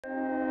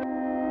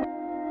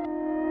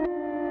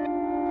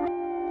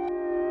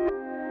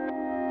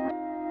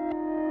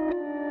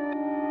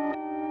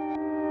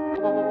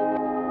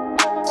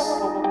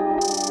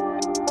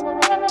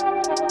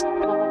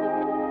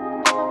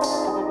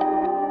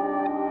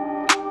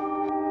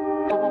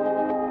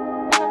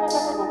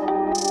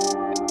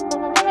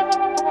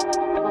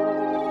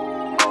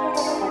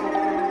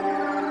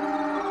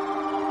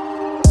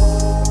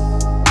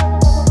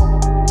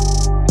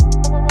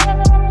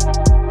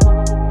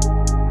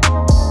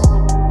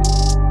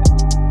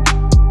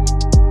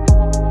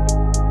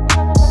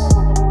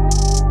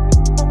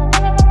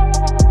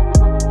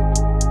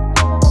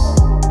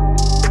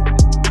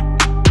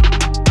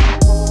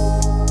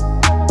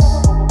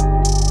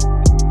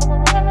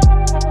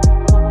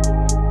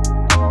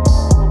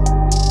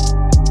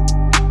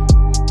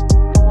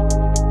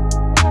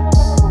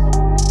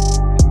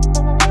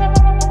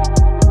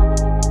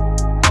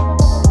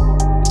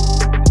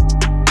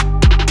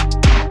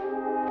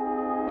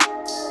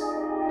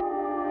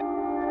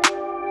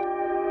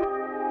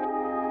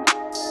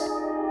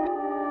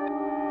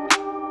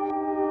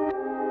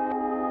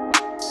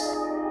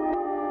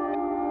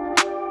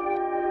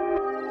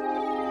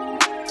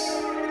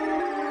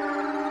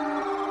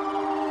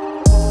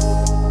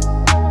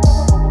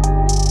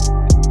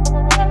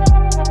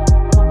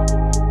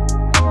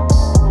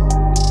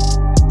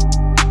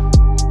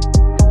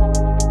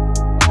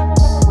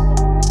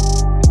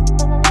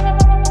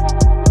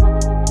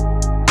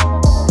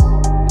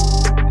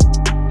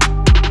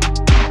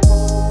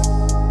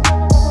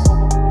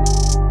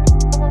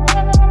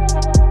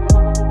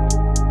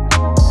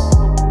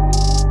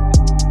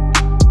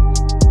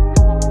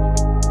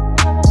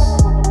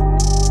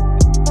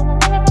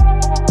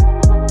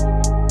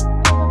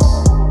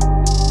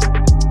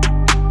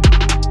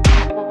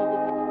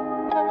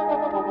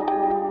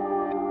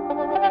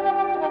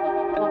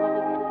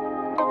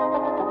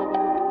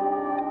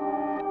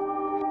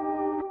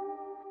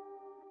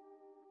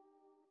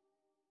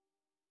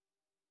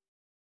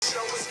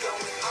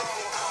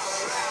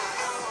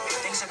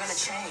Things are gonna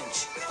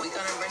change. We're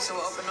gonna embrace it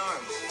with open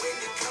arms.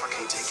 I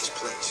can't take his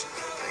place.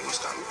 I ain't gonna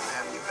stop me from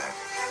having you back.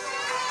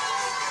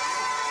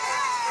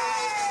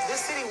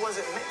 This city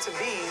wasn't meant to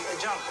be a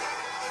jungle.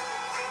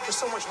 There's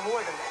so much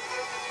more than that.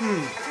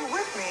 If you're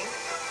with me,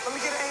 let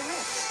me get an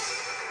amen.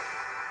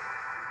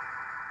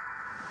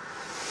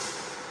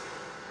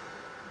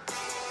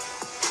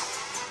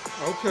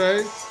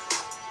 Okay.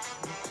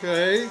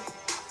 Okay.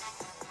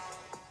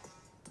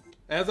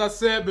 As I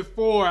said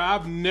before,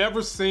 I've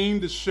never seen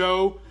the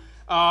show.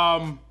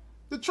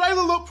 The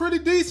trailer looked pretty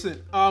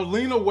decent.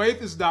 Lena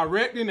Waithe is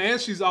directing,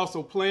 and she's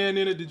also playing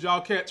in it. Did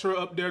y'all catch her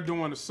up there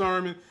doing a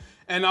sermon?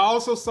 And I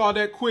also saw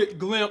that quick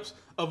glimpse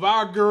of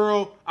our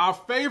girl, our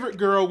favorite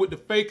girl with the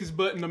fakest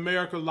butt in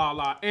America,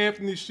 Lala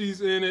Anthony.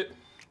 She's in it.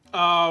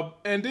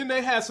 And then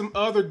they had some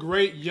other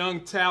great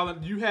young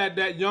talent. You had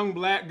that young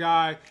black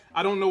guy,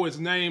 I don't know his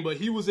name, but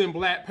he was in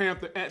Black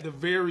Panther at the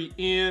very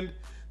end,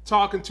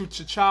 talking to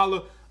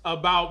T'Challa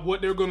about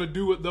what they're gonna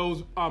do with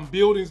those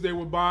buildings they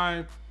were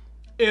buying.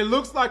 It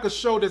looks like a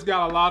show that's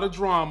got a lot of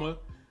drama.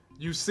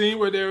 You've seen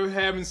where they're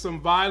having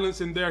some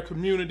violence in their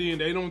community and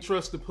they don't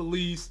trust the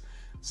police.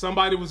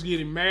 Somebody was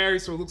getting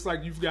married, so it looks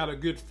like you've got a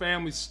good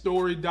family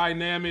story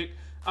dynamic.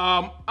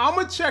 I'm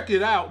gonna check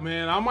it out,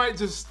 man. I might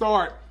just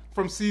start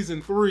from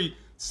season 3.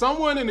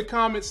 Someone in the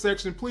comment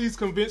section, please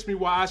convince me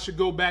why I should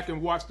go back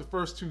and watch the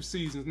first 2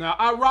 seasons. Now,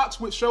 I rocks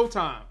with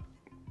Showtime.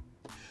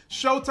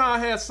 Showtime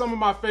has some of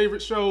my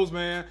favorite shows,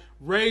 man.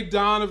 Ray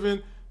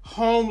Donovan,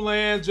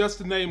 Homeland, just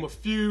to name a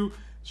few.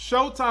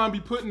 Showtime be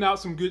putting out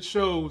some good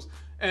shows.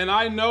 And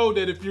I know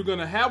that if you're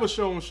gonna have a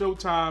show on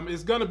Showtime,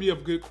 it's gonna be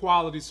of good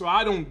quality, so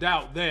I don't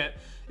doubt that.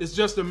 It's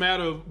just a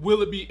matter of,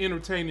 will it be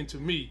entertaining to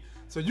me?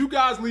 So you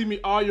guys leave me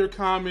all your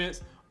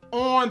comments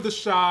on The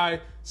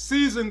Chi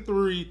season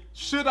 3.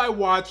 Should I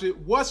watch it?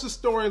 What's the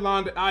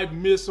storyline that I've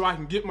missed so I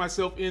can get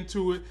myself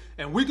into it?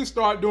 And we can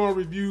start doing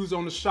reviews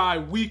on The Chi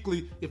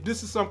weekly if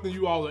this is something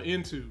you all are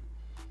into.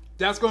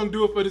 That's gonna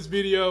do it for this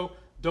video.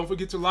 Don't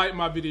forget to like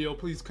my video.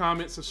 Please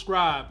comment,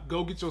 subscribe.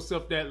 Go get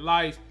yourself that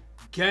life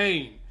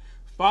game.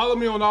 Follow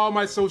me on all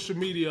my social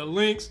media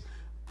links.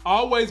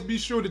 Always be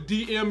sure to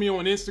DM me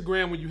on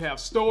Instagram when you have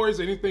stories,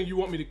 anything you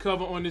want me to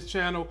cover on this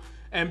channel.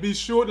 And be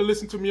sure to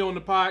listen to me on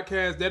the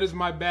podcast. That is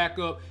my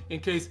backup in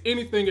case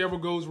anything ever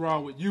goes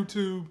wrong with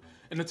YouTube.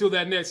 And until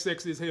that next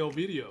Sexy as Hell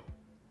video,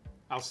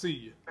 I'll see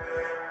you.